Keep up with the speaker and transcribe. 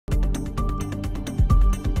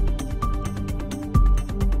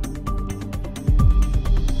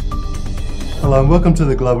Hello and welcome to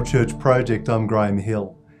the Global Church Project. I'm Graham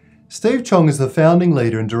Hill. Steve Chong is the founding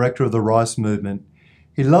leader and director of the Rice Movement.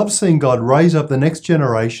 He loves seeing God raise up the next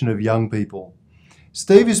generation of young people.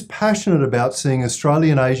 Steve is passionate about seeing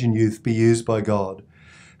Australian Asian youth be used by God.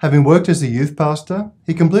 Having worked as a youth pastor,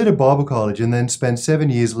 he completed Bible college and then spent 7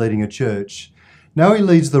 years leading a church. Now he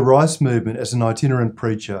leads the Rice Movement as an itinerant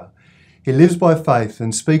preacher. He lives by faith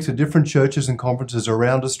and speaks at different churches and conferences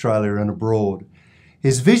around Australia and abroad.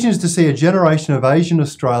 His vision is to see a generation of Asian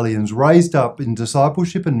Australians raised up in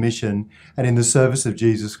discipleship and mission and in the service of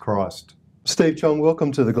Jesus Christ. Steve Chong,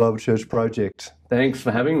 welcome to the Global Church Project. Thanks for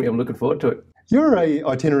having me. I'm looking forward to it. You're an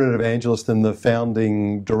itinerant evangelist and the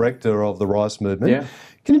founding director of the Rice Movement. Yeah.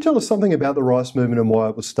 Can you tell us something about the Rice Movement and why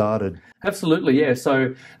it was started? Absolutely, yeah.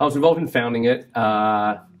 So I was involved in founding it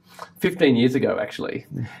 15 years ago, actually.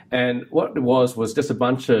 And what it was just a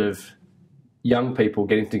bunch of young people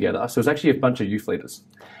getting together. So it was actually a bunch of youth leaders.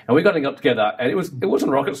 And we got together, and it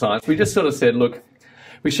wasn't rocket science. We just sort of said, look,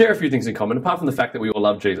 we share a few things in common, apart from the fact that we all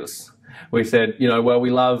love Jesus. We said, we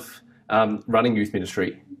love running youth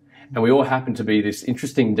ministry. And we all happen to be this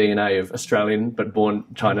interesting DNA of Australian, but born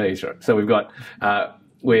Chinese. Right? So we've got,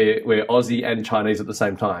 we're Aussie and Chinese at the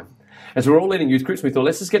same time. And so we're all leading youth groups. We thought,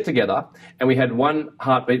 let's just get together. And we had one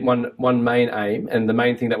heartbeat, one main aim. And the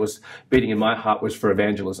main thing that was beating in my heart was for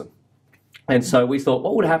evangelism. And so we thought,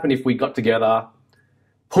 what would happen if we got together,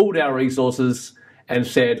 pooled our resources, and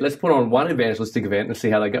said, let's put on one evangelistic event and see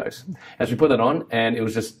how that goes. As we put that on, and it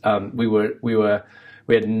was just,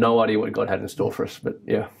 we had no idea what God had in store for us, but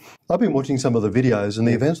yeah. I've been watching some of the videos and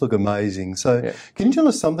the events look amazing. So can you tell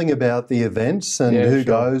us something about the events and who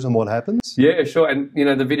goes and what happens? Yeah, sure. And,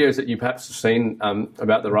 the videos that you perhaps have seen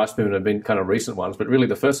about the Rice Movement have been kind of recent ones, but really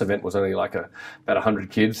the first event was only like about 100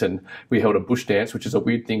 kids, and we held a bush dance, which is a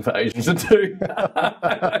weird thing for Asians to do.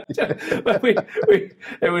 But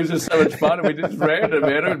it was just so much fun, and we just random,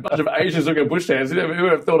 man. A bunch of Asians doing a bush dance. Who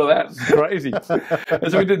would have thought of that? It's crazy.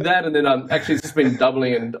 And so we did that, and then actually it's just been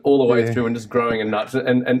doubling and all the way through and just growing and nuts.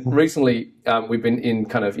 And recently we've been in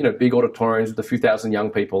kind of, big auditoriums with a few thousand young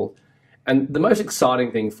people. And the most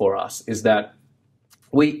exciting thing for us is that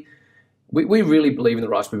we really believe in the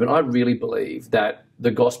Rice Movement. I really believe that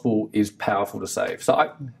the gospel is powerful to save. So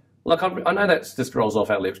I know that just rolls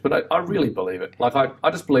off our lips, but I really believe it.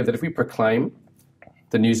 I just believe that if we proclaim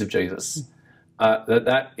the news of Jesus,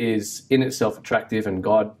 that is in itself attractive, and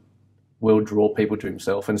God will draw people to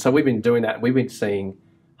himself. And so we've been doing that. We've been seeing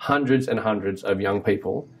hundreds and hundreds of young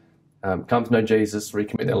people come to know Jesus,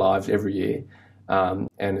 recommit their lives every year. And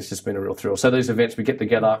it's just been a real thrill. So those events, we get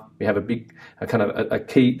together, we have a big,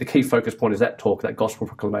 the key focus point is that talk, that gospel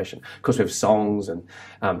proclamation. Of course, we have songs and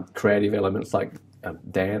creative elements like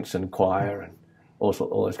dance and choir and all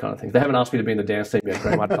those kind of things. They haven't asked me to be in the dance team yet,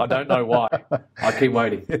 Graham. I don't know why. I keep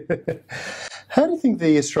waiting. How do you think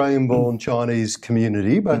the Australian-born Chinese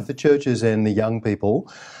community, both the churches and the young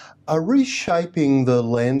people, are reshaping the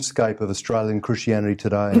landscape of Australian Christianity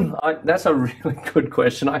today? That's a really good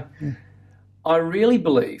question. I really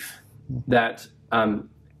believe that,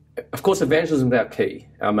 of course, evangelism is our key,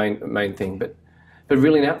 our main thing, but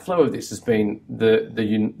really an outflow of this has been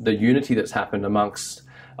the unity that's happened amongst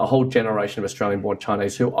a whole generation of Australian-born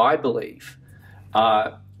Chinese who I believe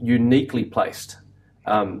are uniquely placed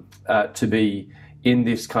to be in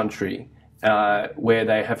this country, where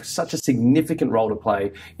they have such a significant role to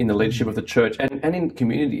play in the leadership of the church and in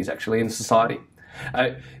communities, actually, in society.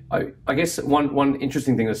 I guess one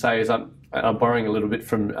interesting thing to say is I'm borrowing a little bit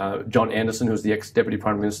from John Anderson, who's the ex-Deputy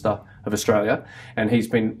Prime Minister of Australia, and he's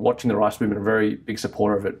been watching the Rice Movement, a very big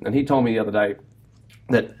supporter of it. And he told me the other day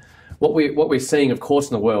that what we're seeing, of course,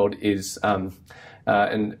 in the world is the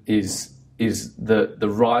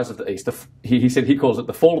rise of the East. He said he calls it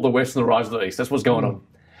the fall of the West and the rise of the East. That's what's going on.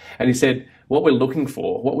 And he said what we're looking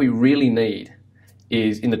for, what we really need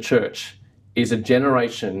is in the church is a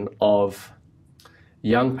generation of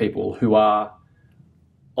young people who are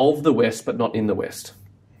of the West but not in the West.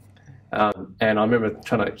 And I remember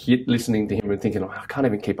listening to him and thinking, I can't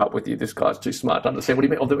even keep up with you. This guy's too smart to understand what he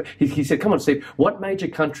meant. He said, come on, Steve, what major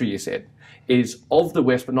country, you said, is of the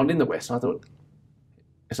West but not in the West? And I thought,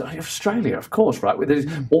 it's Australia, of course, right?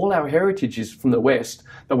 All our heritage is from the West,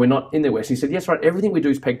 but we're not in the West. He said, yes, right, everything we do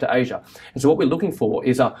is pegged to Asia. And so what we're looking for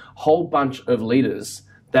is a whole bunch of leaders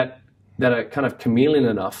that are kind of chameleon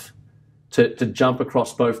enough to jump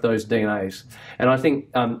across both those DNAs. And I think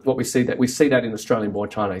what we see that in Australian-born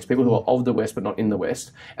Chinese, people who are of the West but not in the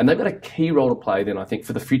West. And they've got a key role to play then, I think,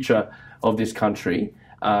 for the future of this country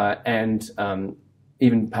and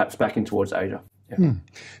even perhaps back in towards Asia. Yeah.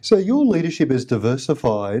 So your leadership is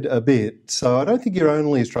diversified a bit. So I don't think you're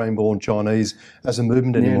only Australian-born Chinese as a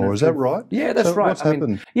movement anymore. no, Is that right? Yeah, that's right. What's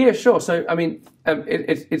happened? Yeah, sure. So,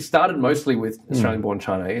 it started mostly with Australian-born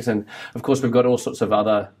Chinese, and of course we've got all sorts of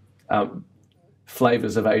other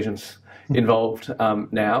flavours of Asians involved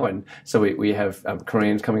now, and so we have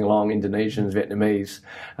Koreans coming along, Indonesians, Vietnamese,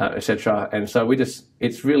 etc. And so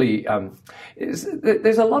it's really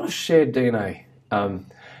there's a lot of shared DNA.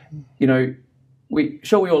 We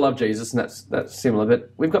all love Jesus, and that's similar,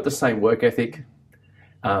 but we've got the same work ethic.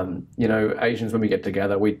 Asians, when we get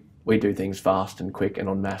together, we do things fast and quick and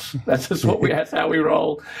en masse. That's just that's how we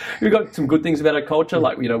roll. We've got some good things about our culture,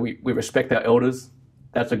 like we respect our elders.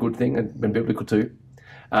 That's a good thing and biblical too.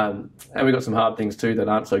 And we've got some hard things too that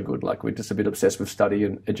aren't so good, like we're just a bit obsessed with study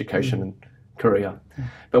and education and career.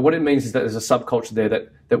 But what it means is that there's a subculture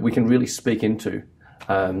there that we can really speak into,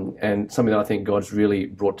 and something that I think God's really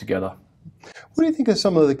brought together. What do you think are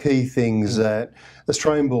some of the key things that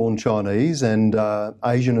Australian-born Chinese and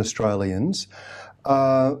Asian Australians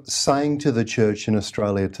are saying to the church in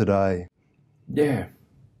Australia today? Yeah,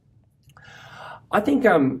 I think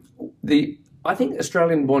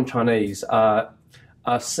Australian-born Chinese are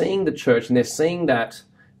seeing the church, and they're seeing that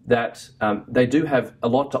they do have a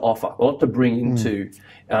lot to offer, a lot to bring into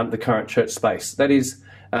the current church space. That is,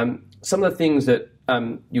 some of the things that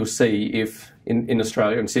you'll see if in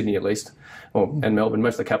Australia, in Sydney at least, and Melbourne,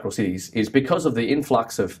 most of the capital cities, is because of the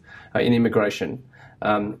influx of in immigration.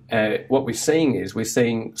 What we're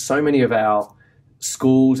seeing so many of our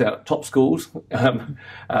schools, our top schools,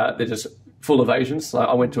 they're just full of Asians.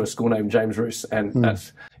 I went to a school named James Roos, and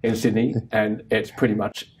that's in Sydney, and it's pretty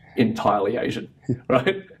much entirely Asian,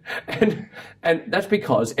 right? And that's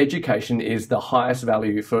because education is the highest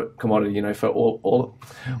value for commodity, for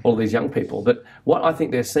all these young people. But what I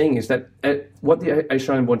think they're seeing is that what the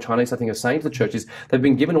Australian-born Chinese, I think, are saying to the church is they've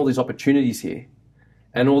been given all these opportunities here,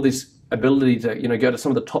 and all this ability to go to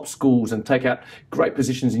some of the top schools and take out great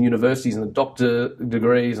positions in universities and the doctor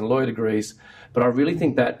degrees and lawyer degrees. But I really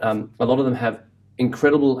think that a lot of them have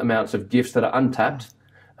incredible amounts of gifts that are untapped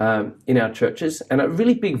in our churches, and a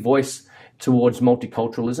really big voice towards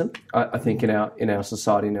multiculturalism, I think, in our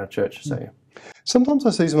society, in our church. So, yeah. Sometimes I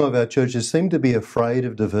see some of our churches seem to be afraid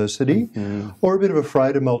of diversity or a bit of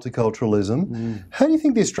afraid of multiculturalism. How do you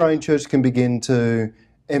think the Australian church can begin to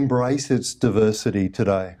embrace its diversity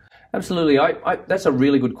today? Absolutely. That's a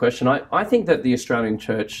really good question. I think that the Australian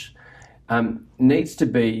church needs to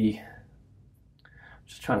be,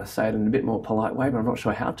 just trying to say it in a bit more polite way, but I'm not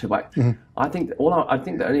sure how to. I think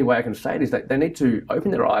the only way I can say it is that they need to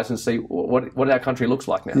open their eyes and see what our country looks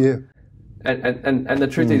like now. Yeah. And the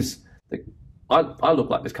truth is, I look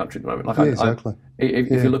like this country at the moment. Like exactly.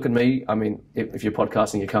 If you look at me, I mean, if you're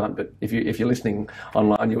podcasting, you can't. But if you're listening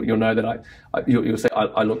online, you'll know that you'll say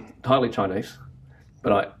I look highly Chinese.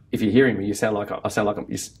 But if you're hearing me, you sound like you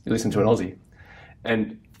listen to an Aussie.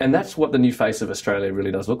 And that's what the new face of Australia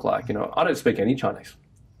really does look like. I don't speak any Chinese,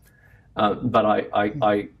 but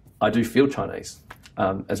I do feel Chinese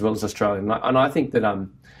as well as Australian. And I think that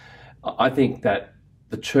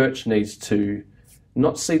the church needs to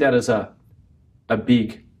not see that as a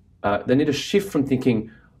big. They need to shift from thinking,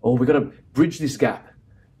 we've got to bridge this gap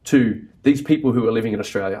to these people who are living in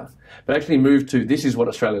Australia, but actually move to this is what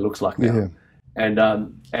Australia looks like now. Yeah. And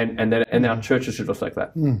our churches should reflect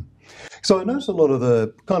that. So I notice a lot of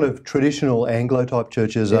the kind of traditional Anglo-type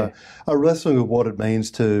churches are wrestling with what it means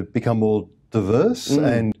to become more diverse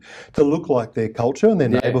and to look like their culture and their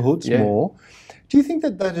neighbourhoods more. Do you think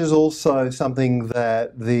that is also something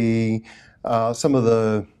that some of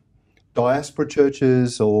the diaspora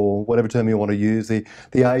churches, or whatever term you want to use, the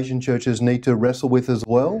Asian churches need to wrestle with as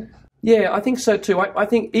well? Yeah, I think so too. I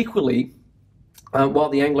think equally, while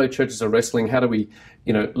the Anglo churches are wrestling, how do we,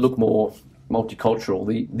 look more multicultural?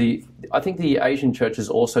 I think the Asian churches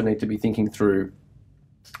also need to be thinking through,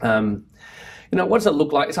 what does it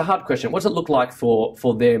look like? It's a hard question. What does it look like for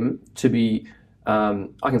them to be, I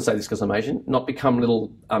can say this because I'm Asian, not become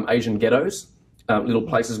little Asian ghettos, little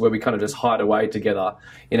places where we kind of just hide away together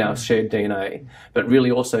in our shared DNA, but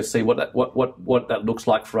really also see what that looks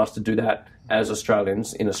like for us to do that as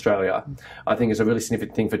Australians in Australia. I think is a really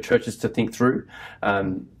significant thing for churches to think through,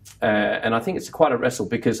 and I think it's quite a wrestle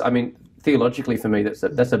because, theologically for me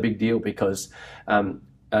that's a big deal because I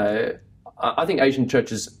think Asian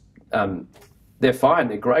churches, they're fine,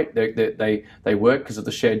 they're great, they work because of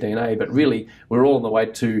the shared DNA, but really we're all on the way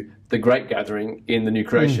to the great gathering in the new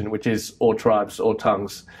creation, which is all tribes, all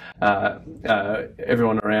tongues,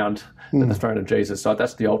 everyone around the throne of Jesus. So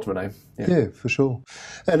that's the ultimate aim. Yeah, for sure.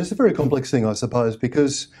 And it's a very complex thing, I suppose,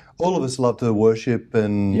 because all of us love to worship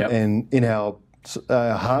and in our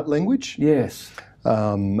heart language. Yes.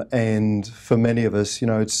 And for many of us,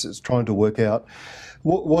 it's trying to work out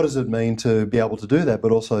what does it mean to be able to do that,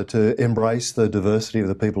 but also to embrace the diversity of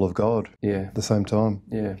the people of God at the same time.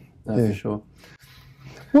 Yeah, for sure.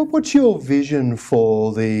 What's your vision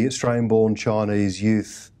for the Australian-born Chinese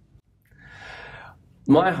youth?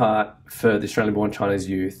 My heart for the Australian-born Chinese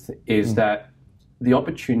youth is that the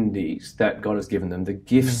opportunities that God has given them, the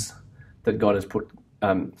gifts that God has put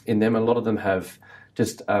in them, a lot of them have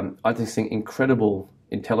just, I think, incredible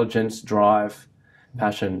intelligence, drive,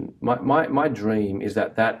 passion. My dream is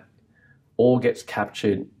that all gets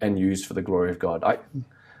captured and used for the glory of God.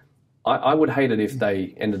 I would hate it if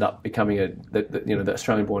they ended up becoming the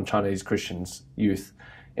Australian-born Chinese Christians youth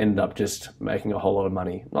ended up just making a whole lot of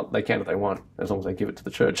money. Not they can if they want, as long as they give it to the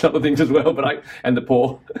church, other things as well. And the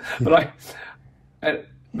poor.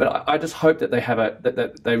 But I just hope that they have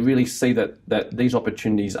that they really see that these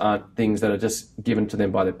opportunities aren't things that are just given to them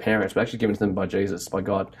by their parents, but actually given to them by Jesus, by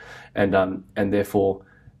God, and therefore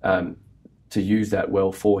to use that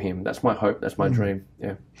well for Him. That's my hope. That's my dream.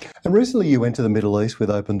 Yeah. And recently you went to the Middle East with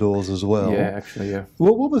Open Doors as well. Yeah, actually, yeah.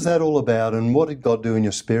 What was that all about, and what did God do in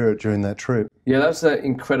your spirit during that trip? Yeah, that's an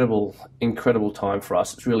incredible time for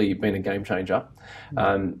us. It's really been a game changer.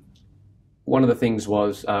 One of the things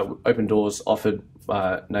was Open Doors offered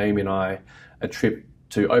Naomi and I a trip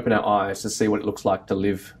to open our eyes to see what it looks like to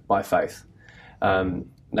live by faith. Naomi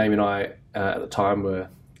and I at the time were,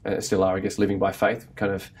 still are, I guess, living by faith,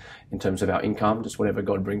 kind of in terms of our income, just whatever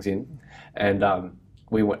God brings in. And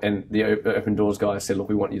we went, and the Open Doors guys said, look,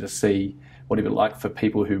 we want you to see what it would be like for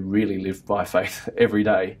people who really live by faith every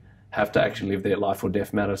day have to actually live their life or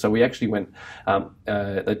death matter. So we actually went,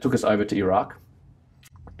 they took us over to Iraq,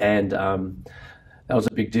 and that was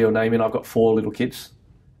a big deal. Naomi and I've got 4 little kids,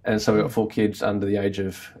 and so we've got 4 kids under the age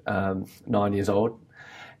of 9 years old.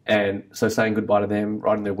 And so saying goodbye to them,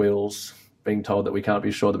 riding their wheels, being told that we can't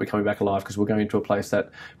be sure that we're coming back alive because we're going to a place that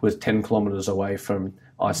was 10 kilometres away from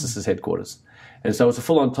ISIS's headquarters. And so it was a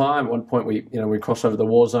full-on time. At one point, we crossed over the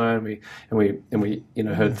war zone. We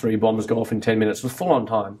heard 3 bombs go off in 10 minutes. It was full-on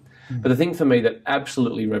time. But the thing for me that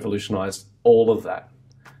absolutely revolutionised all of that,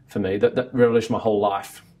 for me, that revolutionised my whole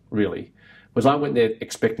life, really, was I went there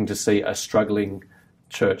expecting to see a struggling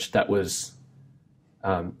church that was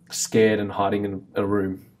scared and hiding in a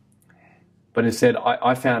room. But instead,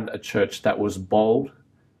 I found a church that was bold,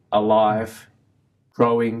 alive,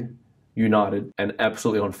 growing, united, and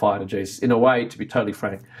absolutely on fire to Jesus. In a way, to be totally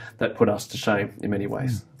frank, that put us to shame in many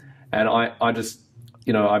ways. And I just,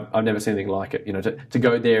 I've never seen anything like it. To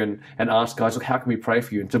go there and ask guys, look, how can we pray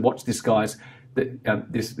for you? And to watch this guy's,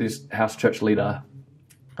 this house church leader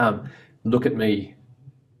look at me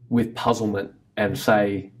with puzzlement and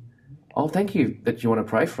say, oh, thank you that you want to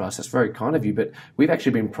pray for us. That's very kind of you, but we've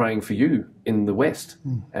actually been praying for you in the West.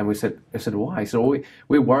 And I said, why? He said,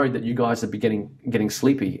 we're worried that you guys are getting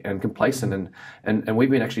sleepy and complacent, and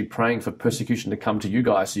we've been actually praying for persecution to come to you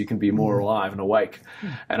guys so you can be more alive and awake.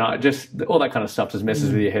 And I just, all that kind of stuff just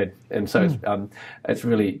messes with your head. And so it's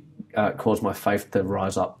really caused my faith to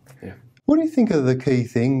rise up. Yeah. What do you think are the key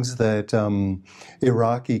things that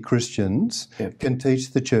Iraqi Christians can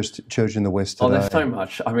teach the church in the West today? Oh, there's so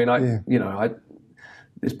much. I mean,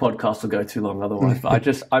 this podcast will go too long otherwise. But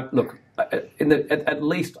at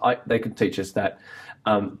least they could teach us that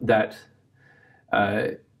that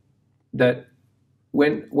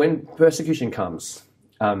when persecution comes,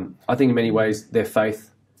 I think in many ways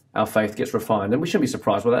our faith gets refined, and we shouldn't be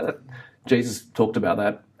surprised by that. Jesus talked about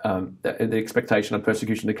that. The expectation of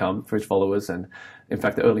persecution to come for his followers, and in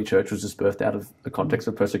fact the early church was just birthed out of the context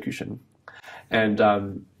of persecution, and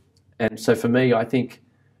so for me, I think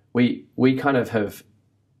we kind of have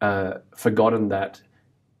forgotten that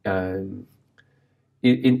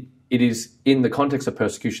it is in the context of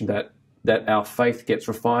persecution that our faith gets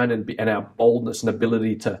refined, and our boldness and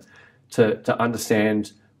ability to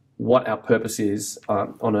understand what our purpose is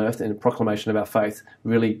on earth, and proclamation of our faith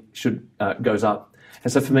really goes up.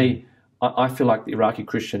 And so for me, I feel like the Iraqi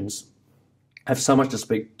Christians have so much to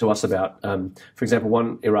speak to us about. For example,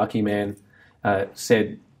 one Iraqi man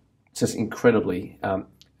said just incredibly,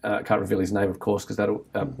 I can't reveal his name, of course, because that'll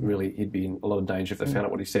he'd be in a lot of danger if they found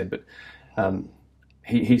out what he said. But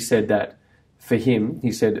he said that for him,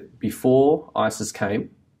 he said before ISIS came,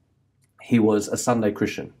 he was a Sunday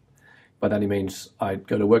Christian. By that he means I'd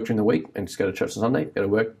go to work during the week and just go to church on Sunday, go to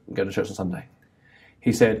work and go to church on Sunday.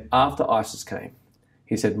 He said after ISIS came,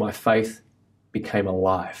 he said, my faith became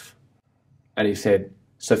alive. And he said,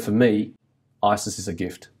 so for me, ISIS is a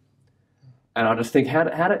gift. And I just think, how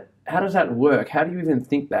does that work? How do you even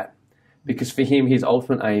think that? Because for him, his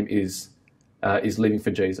ultimate aim is is living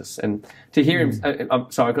for Jesus. And to hear him,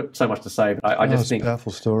 I'm sorry, I've got so much to say, but I just think... It's a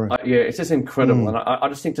powerful story. Yeah, it's just incredible. And I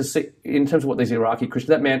just think to see, in terms of what these Iraqi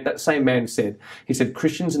Christians, that same man said, he said,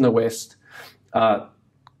 Christians in the West are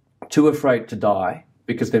too afraid to die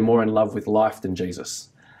because they're more in love with life than Jesus.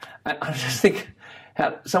 And I just think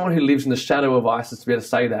how someone who lives in the shadow of ISIS to be able to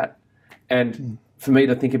say that, and for me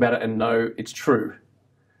to think about it and know it's true,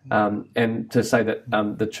 and to say that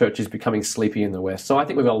the church is becoming sleepy in the West. So I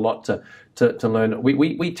think we've got a lot to learn.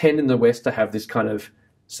 We tend in the West to have this kind of,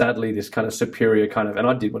 sadly, this kind of superior kind of, and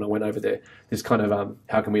I did when I went over there, this kind of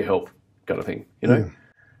how can we help kind of thing, you know?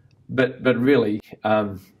 But really,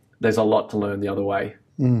 there's a lot to learn the other way.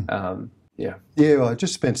 Yeah, I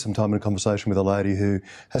just spent some time in a conversation with a lady who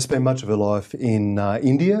has spent much of her life in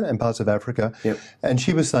India and parts of Africa. And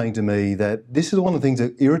she was saying to me that this is one of the things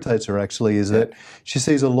that irritates her actually, is that she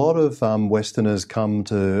sees a lot of Westerners come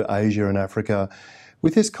to Asia and Africa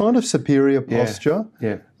with this kind of superior posture.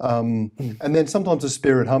 And then sometimes the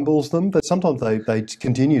spirit humbles them, but sometimes they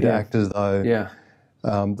continue to act as though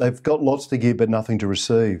they've got lots to give but nothing to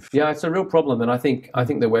receive. Yeah, it's a real problem, and I think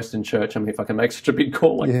the Western Church, I mean, if I can make such a big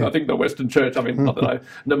call, I think the Western Church, I mean, not that I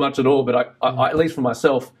know much at all, but I at least for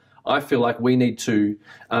myself, I feel like we need to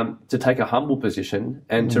take a humble position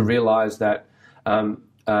and to realise that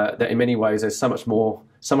that in many ways there's so much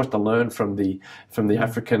to learn from the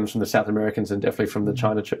Africans, from the South Americans, and definitely from the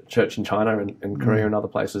China church in China and Korea and other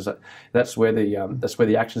places. That's where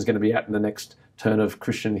the action is going to be at in the next turn of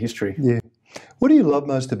Christian history. Yeah. What do you love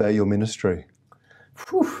most about your ministry?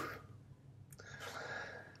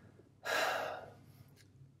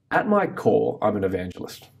 At my core, I'm an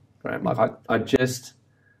evangelist. Right? Like if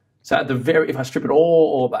I strip it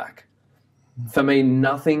all back, for me,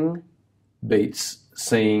 nothing beats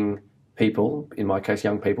seeing people, in my case,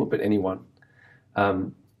 young people, but anyone,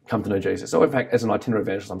 come to know Jesus. So in fact, as an itinerant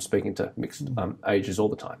evangelist, I'm speaking to mixed ages all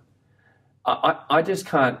the time. I just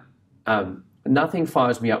can't... nothing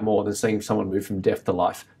fires me up more than seeing someone move from death to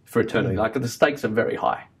life for eternity. Like, the stakes are very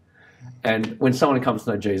high. And when someone comes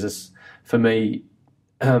to know Jesus, for me,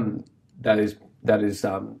 that is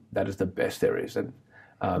the best there is. And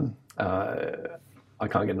I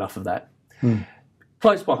can't get enough of that.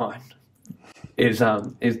 Close behind is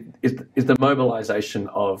the mobilization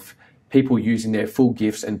of people using their full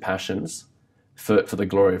gifts and passions for the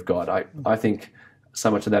glory of God. I think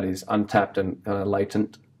so much of that is untapped and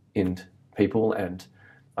latent in people, and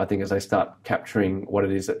I think as they start capturing who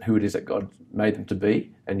it is that God made them to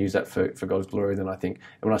be, and use that for God's glory, then I think,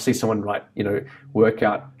 and when I see someone work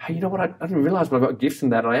out, hey, you know what, I didn't realise, but I've got gifts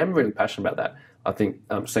in that, and I am really passionate about that. I think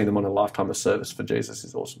seeing them on a lifetime of service for Jesus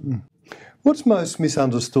is awesome. What's most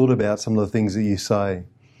misunderstood about some of the things that you say?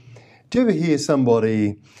 Do you ever hear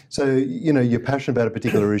somebody, so you're passionate about a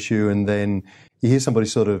particular issue, and then you hear somebody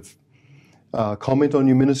sort of comment on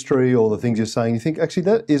your ministry or the things you're saying, you think, actually,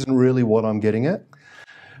 that isn't really what I'm getting at?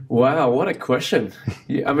 Wow, what a question.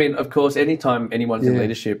 I mean, of course, anytime anyone's in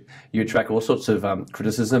leadership, you attract all sorts of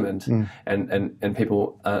criticism and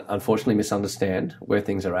people unfortunately misunderstand where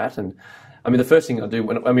things are at. And I mean, the first thing I do,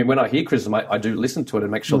 when I hear criticism, I do listen to it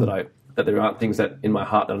and make sure that there aren't things that in my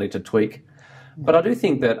heart that I need to tweak. But I do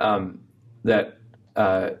think that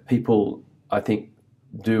people, I think,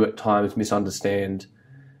 do at times misunderstand,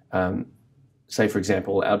 say, for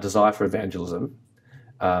example, our desire for evangelism,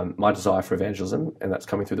 my desire for evangelism, and that's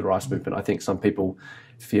coming through the Rice Movement. I think some people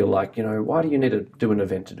feel like, why do you need to do an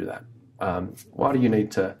event to do that? Why do you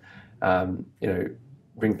need to,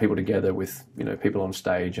 bring people together with, people on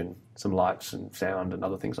stage and some lights and sound and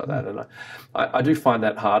other things like that? And I do find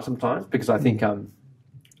that hard sometimes, because I think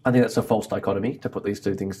that's a false dichotomy to put these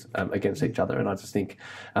two things against each other. And I just think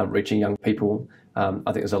reaching young people, I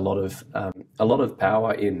think there's a lot of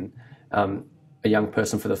power in a young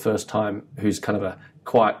person for the first time who's kind of a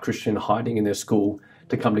quiet Christian hiding in their school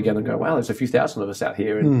to come together and go, wow, there's a few thousand of us out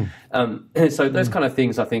here. And so those kind of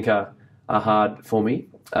things I think are hard for me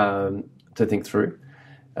to think through.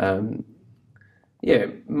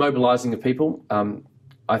 Mobilising of people.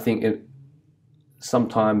 I think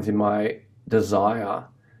sometimes in my desire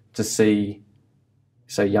to see,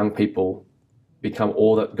 say, young people become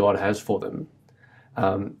all that God has for them,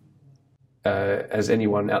 as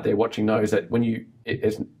anyone out there watching knows, that when you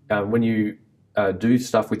do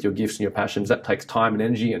stuff with your gifts and your passions, that takes time and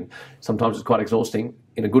energy, and sometimes it's quite exhausting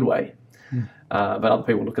in a good way. But other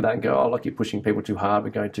people look at that and go, oh, like, you're pushing people too hard, we're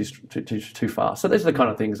going too fast. So those are the kind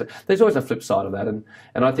of things there's always a flip side of that, and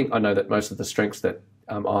I know that most of the strengths that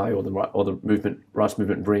I or the movement, Rice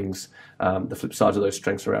Movement, brings, the flip sides of those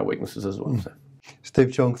strengths are our weaknesses as well. So.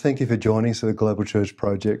 Steve Chong, thank you for joining us at the Global Church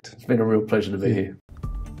Project. It's been a real pleasure to be here.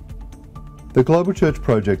 The Global Church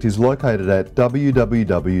Project is located at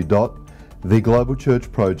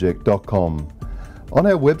www.theglobalchurchproject.com. On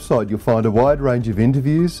our website you'll find a wide range of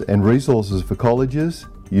interviews and resources for colleges,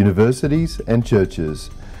 universities and churches.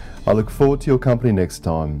 I look forward to your company next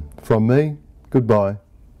time. From me, goodbye.